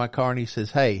comes up to my car and he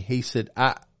says, "Hey," he said,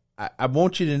 I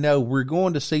want you to know we're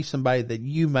going to see somebody that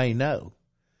you may know,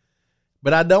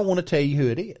 but I don't want to tell you who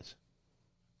it is.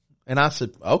 And I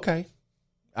said, okay.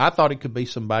 I thought it could be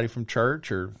somebody from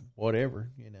church or whatever,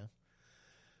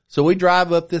 So we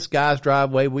drive up this guy's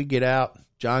driveway. We get out.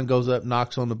 John goes up,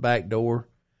 knocks on the back door.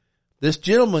 This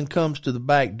gentleman comes to the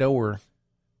back door,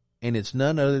 and it's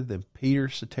none other than Peter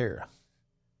Cetera.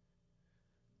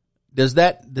 Does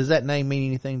that name mean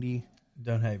anything to you?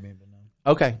 Don't hate me, but no.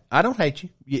 Okay, I don't hate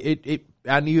you.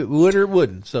 I knew it would or it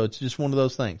wouldn't, so it's just one of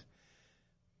those things.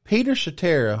 Peter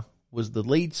Cetera was the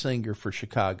lead singer for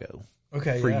Chicago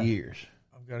for years.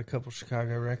 I've got a couple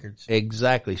Chicago records.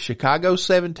 Exactly. Chicago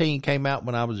 17 came out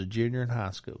when I was a junior in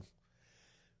high school.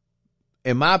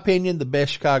 In my opinion, the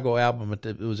best Chicago album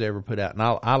that was ever put out. And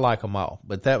I like them all,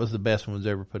 but that was the best one that was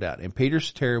ever put out. And Peter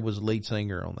Cetera was the lead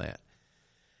singer on that.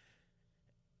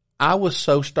 I was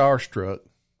so starstruck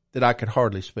that I could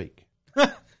hardly speak.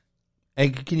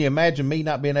 And can you imagine me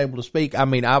not being able to speak? I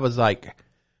mean, I was like,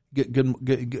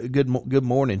 good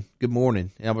morning.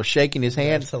 And I was shaking his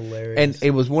hand. That's hilarious. And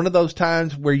it was one of those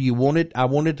times where I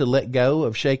wanted to let go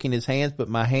of shaking his hands, but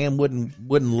my hand wouldn't,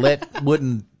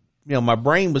 my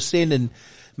brain was sending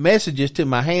messages to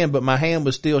my hand, but my hand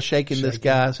was still shaking this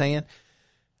guy's hand.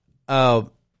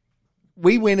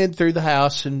 We went in through the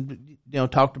house and,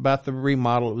 talked about the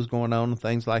remodel that was going on and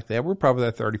things like that. We're probably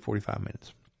there 30, 45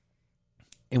 minutes.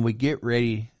 And we get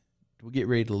ready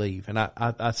to leave. And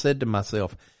I said to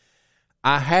myself,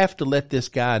 I have to let this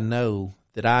guy know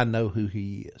that I know who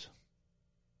he is.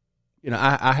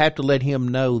 I have to let him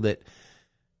know that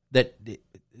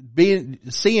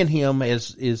seeing him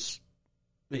is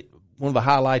one of the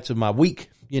highlights of my week,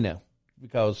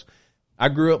 because I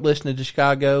grew up listening to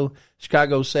Chicago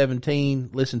 17,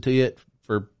 listened to it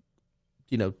for,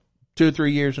 2 or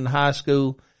 3 years in high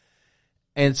school.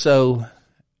 And so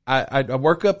I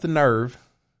work up the nerve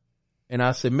and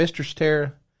I said, "Mr.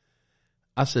 Cetera,"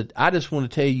 I said, "I just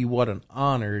want to tell you what an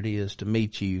honor it is to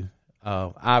meet you.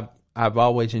 I've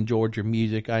always enjoyed your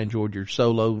music. I enjoyed your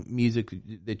solo music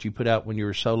that you put out when you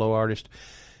were a solo artist.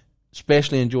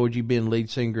 Especially enjoyed you being lead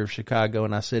singer of Chicago."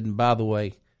 And I said, "And by the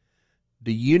way,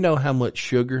 do you know how much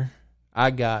sugar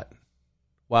I got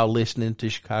while listening to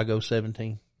Chicago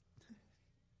 17?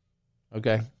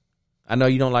 Okay. I know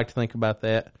you don't like to think about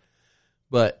that,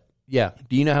 but Yeah.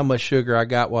 Do you know how much sugar I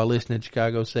got while listening to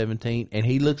Chicago 17? And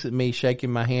he looks at me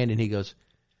shaking my hand and he goes,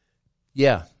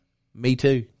 yeah, me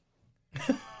too.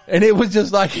 And it was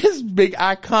just like this big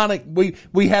iconic,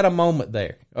 we had a moment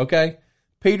there. Okay.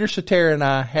 Peter Cetera and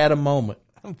I had a moment.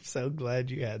 I'm so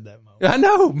glad you had that moment. I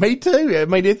know, me too. I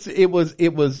mean, it was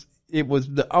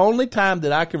the only time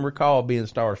that I can recall being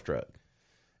starstruck.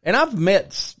 And I've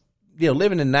met,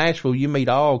 living in Nashville, you meet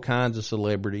all kinds of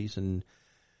celebrities and,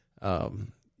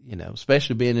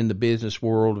 especially being in the business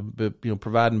world,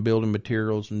 providing building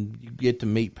materials, and you get to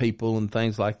meet people and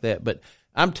things like that. But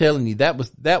I'm telling you, that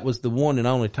was the one and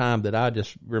only time that I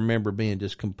just remember being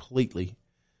just completely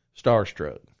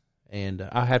starstruck. And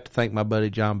I have to thank my buddy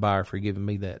John Byer for giving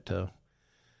me that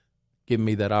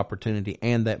opportunity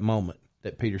and that moment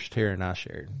that Peter Cetera and I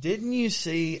shared. Didn't you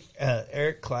see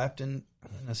Eric Clapton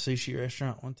in a sushi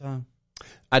restaurant one time?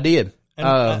 I did.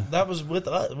 And that was with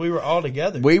us. We were all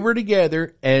together. We were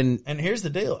together, and here's the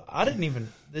deal.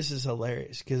 This is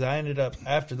hilarious, because I ended up,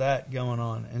 after that, going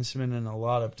on and spending a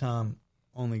lot of time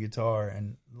on the guitar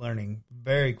and learning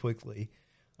very quickly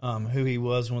who he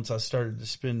was once I started to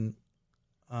spend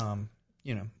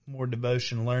more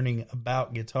devotion learning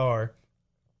about guitar.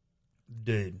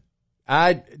 Dude.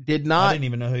 I didn't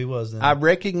even know who he was then. I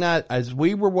recognized, as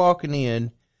we were walking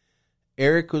in,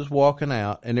 Eric was walking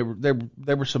out, and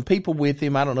there were some people with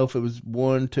him. I don't know if it was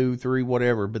 1, 2, 3,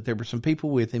 whatever, but there were some people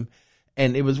with him.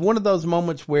 And it was one of those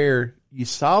moments where you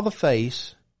saw the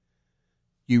face,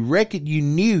 you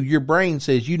knew, your brain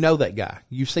says, you know that guy.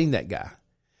 You've seen that guy.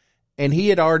 And he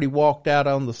had already walked out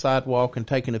on the sidewalk and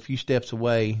taken a few steps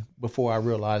away before I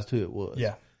realized who it was.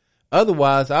 Yeah.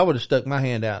 Otherwise, I would have stuck my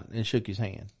hand out and shook his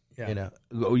hand. Yeah.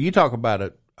 You talk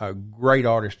about a great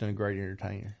artist and a great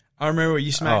entertainer. I remember when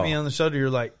you smacked me on the shoulder,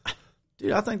 you're like,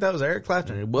 dude, I think that was Eric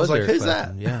Clapton. It was I was Eric like, who's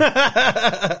Clapton.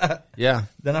 that? Yeah. Yeah.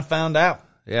 Then I found out.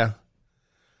 Yeah.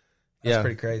 That's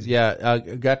pretty crazy. Yeah.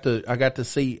 I got to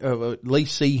see, at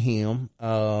least see him.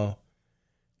 I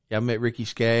met Ricky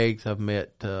Skaggs. I've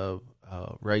met,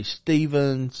 Ray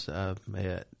Stevens. I've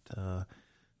met,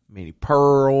 Minnie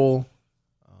Pearl.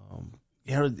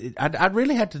 I'd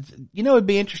really have to, it'd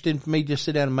be interesting for me to just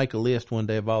sit down and make a list one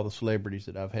day of all the celebrities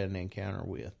that I've had an encounter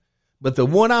with. But the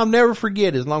one I'll never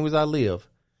forget as long as I live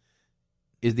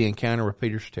is the encounter with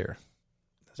Peter Cetera.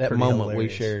 That moment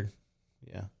hilarious. We shared.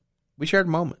 Yeah. We shared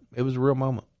a moment. It was a real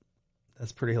moment.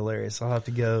 That's pretty hilarious. I'll have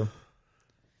to go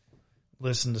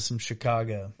listen to some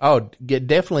Chicago. Oh,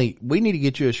 definitely. We need to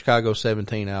get you a Chicago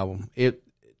 17 album. It,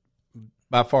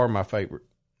 by far, my favorite.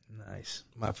 Nice.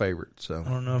 My favorite. So I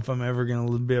don't know if I'm ever going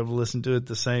to be able to listen to it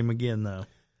the same again, though.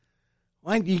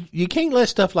 Well, you can't let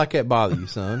stuff like that bother you,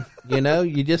 son.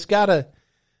 You just gotta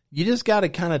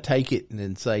kind of take it and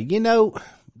then say,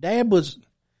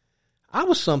 I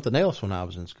was something else when I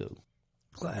was in school.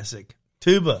 Classic.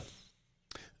 Tuba.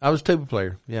 I was a tuba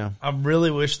player. Yeah. I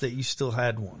really wish that you still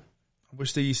had one. I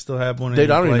wish that you still had one. Dude,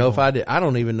 I don't even know if I did. I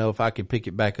don't even know if I could pick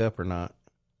it back up or not.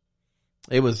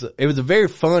 It was a very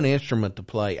fun instrument to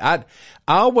play. I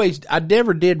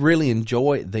never did really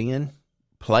enjoy it then,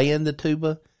 playing the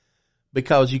tuba,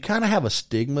 because you kind of have a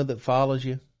stigma that follows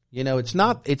you. It's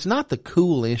not the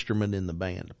cool instrument in the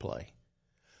band to play.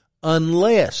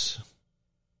 Unless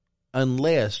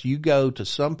you go to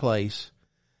some place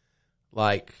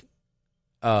like,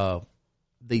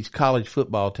 these college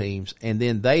football teams, and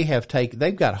then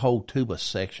they've got whole tuba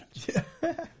sections.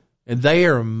 And they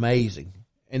are amazing.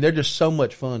 And they're just so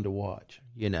much fun to watch,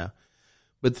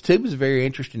 But the tuba is a very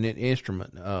interesting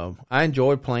instrument. I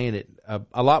enjoy playing it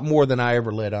a lot more than I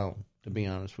ever let on, to be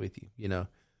honest with you.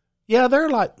 Yeah, there are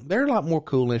a lot more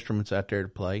cool instruments out there to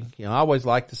play. I always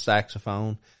liked the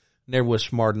saxophone. Never was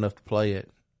smart enough to play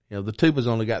it. The tuba's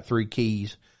only got 3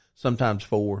 keys, sometimes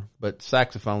 4, but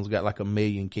saxophone's got like 1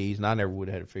 million keys, and I never would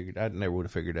have figured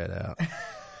that out.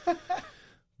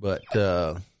 But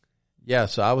yeah,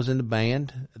 so I was in the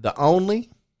band. The only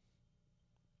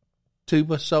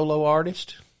tuba solo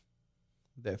artist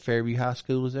that Fairview High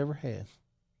School has ever had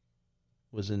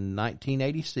was in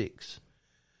 1986,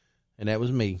 and that was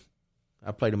me.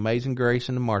 I played Amazing Grace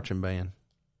in the marching band.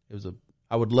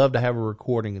 I would love to have a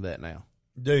recording of that now.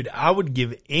 Dude, I would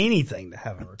give anything to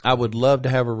have a recording. I would love to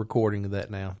have a recording of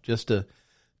that now, just to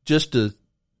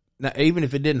now, even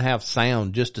if it didn't have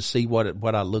sound, just to see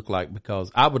what I look like,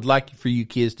 because I would like for you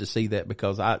kids to see that,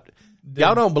 because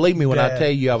y'all don't believe me when I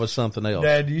tell you I was something else.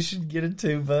 Dad, you should get a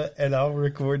tuba and I'll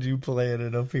record you playing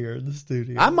it up here in the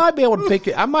studio. I might be able to pick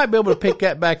it. I might be able to pick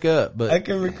that back up, but I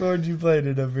can record you playing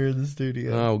it up here in the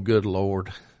studio. Oh, good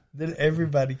Lord. Then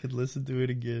everybody could listen to it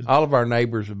again. All of our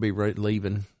neighbors would be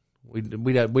leaving.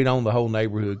 We'd own the whole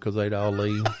neighborhood because they'd all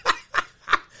leave.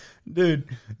 Dude,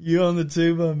 you on the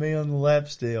tuba, me on the lap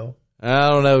steel. I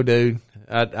don't know, dude.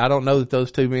 I don't know that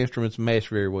those two instruments mesh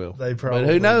very well. They probably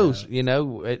but who knows? don't. You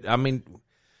know, I mean,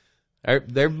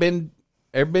 there've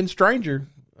been stranger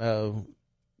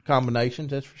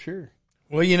combinations, that's for sure.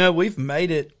 Well, you know, we've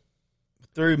made it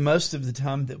through most of the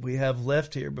time that we have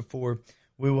left here before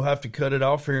we will have to cut it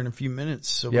off here in a few minutes.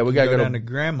 So we gotta go down to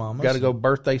Grandmama's. Got to go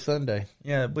birthday Sunday.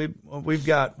 Yeah, we've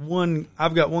got one.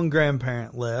 I've got one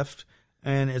grandparent left,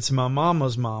 and it's my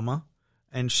mama's mama,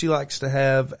 and she likes to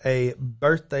have a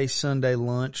birthday Sunday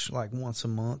lunch like once a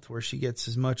month, where she gets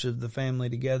as much of the family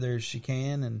together as she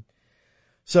can, and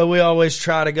so we always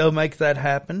try to go make that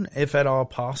happen if at all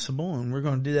possible, and we're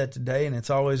going to do that today. And it's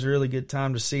always a really good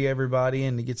time to see everybody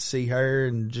and to get to see her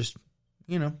and just,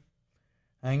 you know,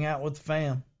 hang out with the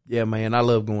fam. Yeah, man, I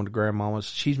love going to Grandmama's.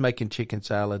 She's making chicken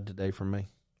salad today for me.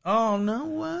 Oh, no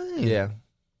way. Yeah,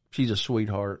 she's a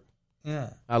sweetheart. Yeah,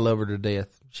 I love her to death.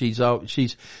 She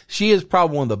is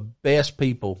probably one of the best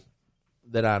people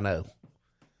that I know.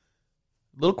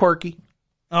 A little quirky.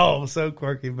 Oh, so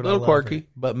quirky, but a little I love quirky, her.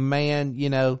 But man, you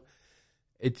know,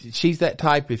 she's that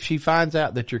type. If she finds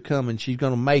out that you're coming, she's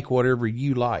going to make whatever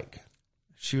you like.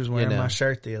 She was wearing my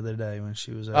shirt the other day when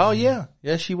she was over Oh, here.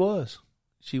 yeah, she was.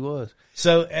 She was.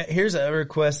 So here's a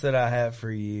request that I have for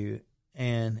you,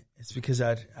 and it's because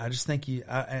I just think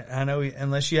I know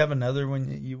unless you have another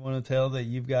one you want to tell that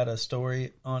you've got a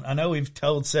story on. I know we've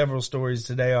told several stories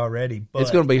today already, but it's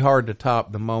going to be hard to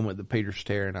top the moment that Peter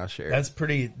Sterr and I shared. That's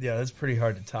pretty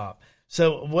hard to top.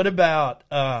 So what about,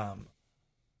 I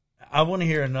want to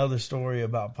hear another story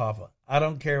about Papa. I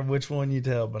don't care which one you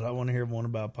tell, but I want to hear one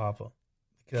about Papa.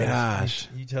 Gosh.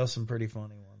 You tell some pretty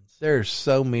funny ones. There's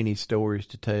so many stories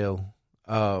to tell.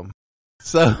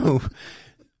 So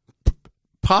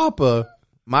Papa,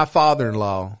 my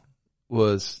father-in-law,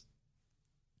 was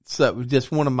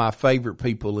just one of my favorite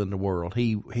people in the world.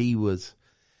 He was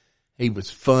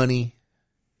funny,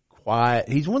 quiet.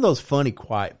 He's one of those funny,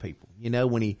 quiet people. You know,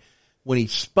 when he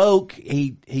spoke,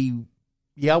 he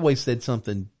always said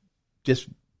something just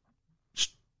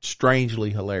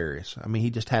strangely hilarious. I mean, he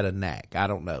just had a knack. I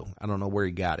don't know where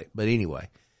he got it, but anyway.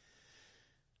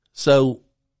 So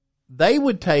they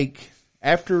would take,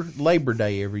 after Labor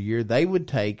Day every year, they would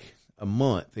take a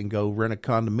month and go rent a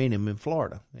condominium in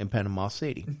Florida, in Panama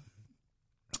City,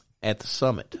 at the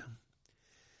Summit.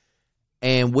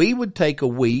 And we would take a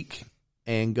week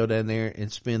and go down there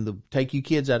and take you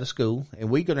kids out of school, and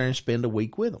we go down and spend a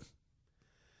week with them.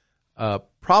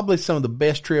 Probably some of the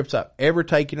best trips I've ever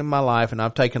taken in my life, and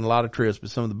I've taken a lot of trips,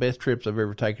 but some of the best trips I've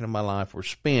ever taken in my life were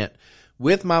spent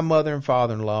with my mother and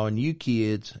father-in-law and you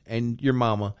kids and your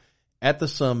mama at the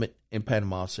Summit in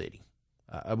Panama City.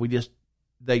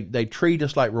 They treat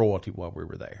us like royalty while we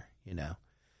were there, you know.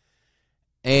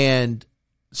 And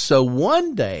so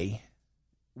one day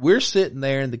we're sitting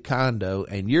there in the condo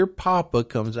and your papa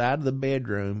comes out of the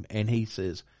bedroom and he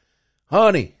says,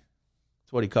 "Honey,"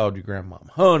 that's what he called your grandmama,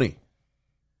 "honey."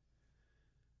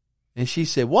 And she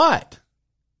said, "What?"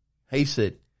 He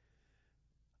said,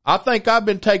 "I think I've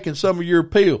been taking some of your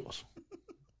pills."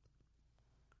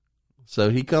 So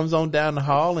he comes on down the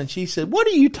hall and she said, "What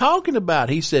are you talking about?"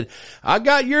 He said, "I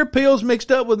got your pills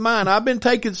mixed up with mine. I've been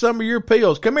taking some of your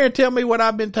pills. Come here and tell me what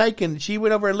I've been taking." She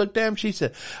went over and looked at him. She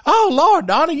said, "Oh Lord,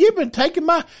 Donna, you've been taking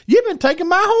my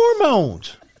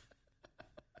hormones."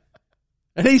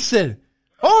 And he said,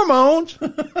 "Hormones?"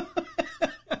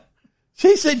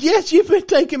 She said, "Yes, you've been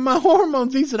taking my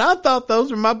hormones." He said, "I thought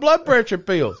those were my blood pressure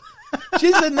pills."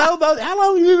 She said, "No, how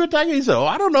long have you been taking?" He said, "Oh,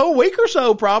 I don't know, a week or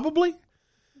so probably."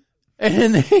 And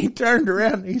then he turned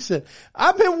around and he said,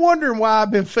 "I've been wondering why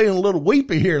I've been feeling a little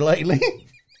weepy here lately."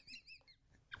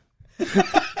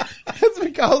 That's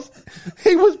because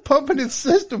he was pumping his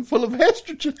system full of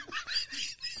estrogen.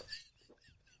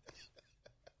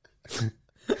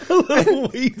 A little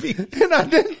weepy. And I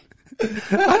didn't.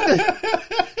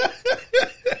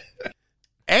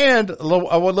 And a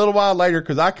little while later,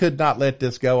 because I could not let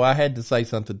this go, I had to say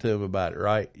something to him about it,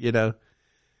 right? You know,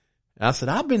 and I said,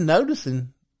 "I've been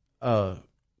noticing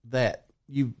that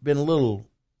you've been a little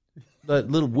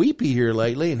weepy here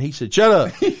lately." And he said, "Shut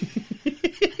up."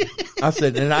 I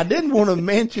said, "And I didn't want to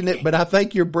mention it, but I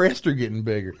think your breasts are getting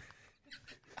bigger."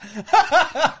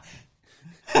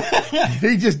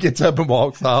 He just gets up and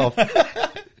walks off. I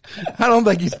don't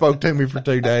think he spoke to me for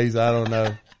 2 days. I don't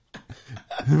know.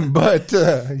 But,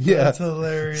 yeah. That's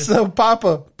hilarious. So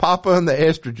Papa and the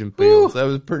estrogen pills. That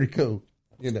was pretty cool.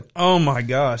 You know. Oh my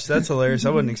gosh, that's hilarious.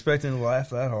 I wasn't expecting to laugh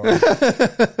that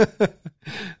hard.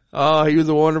 Oh, he was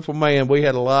a wonderful man. We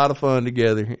had a lot of fun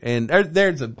together. And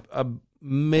there's a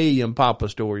million Papa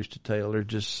stories to tell. There's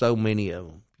just so many of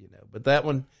them, you know. But that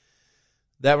one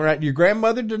That right. Your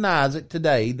grandmother denies it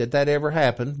today that ever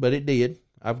happened, but it did.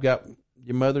 I've got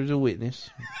your mother's a witness,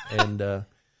 and of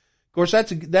course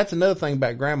that's another thing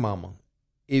about grandmama.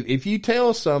 If you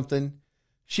tell something,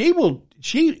 she will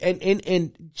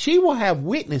have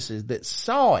witnesses that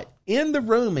saw it in the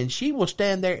room, and she will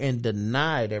stand there and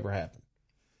deny it ever happened,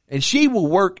 and she will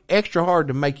work extra hard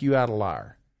to make you out a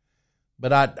liar.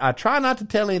 But I try not to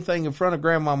tell anything in front of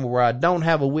grandmama where I don't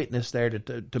have a witness there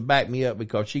to back me up,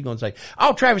 because she's going to say,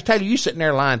 "Oh, Travis Taylor, you sitting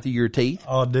there lying through your teeth."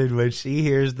 Oh, dude, when she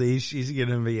hears these, she's going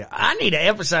to be, I need an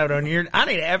episode of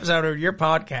your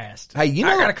podcast. Hey, you know,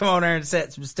 I got to come on there and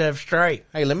set some stuff straight.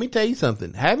 Hey, let me tell you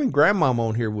something. Having grandmama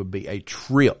on here would be a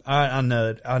trip. I know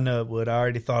it. I know it would. I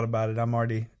already thought about it. I'm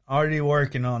already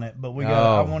working on it, but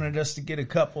I wanted us to get a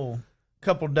couple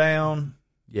down.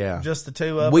 Yeah. Just the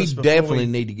two of us. We definitely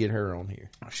need to get her on here.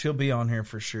 She'll be on here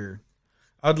for sure.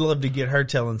 I'd love to get her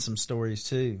telling some stories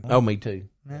too. Oh, me too.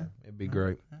 Yeah. It'd be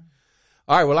great.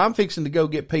 All right. Well, I'm fixing to go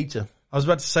get pizza. I was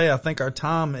about to say, I think our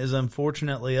time is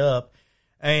unfortunately up,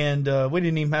 and we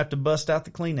didn't even have to bust out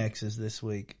the Kleenexes this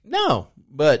week. No,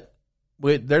 but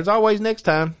there's always next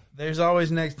time. There's always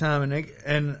next time.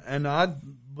 And I,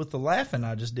 with the laughing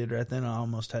I just did right then, I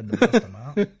almost had to bust them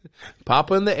out.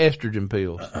 Pop in the estrogen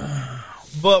pills.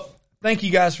 But thank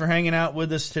you guys for hanging out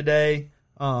with us today.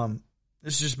 This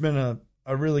has just been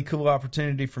a really cool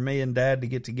opportunity for me and Dad to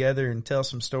get together and tell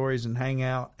some stories and hang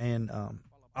out. And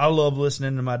I love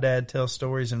listening to my dad tell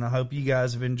stories, and I hope you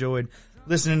guys have enjoyed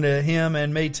listening to him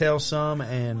and me tell some.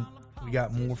 And we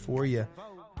got more for you.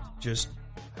 Just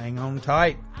hang on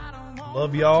tight.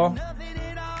 Love y'all.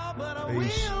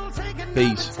 Peace.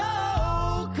 Peace.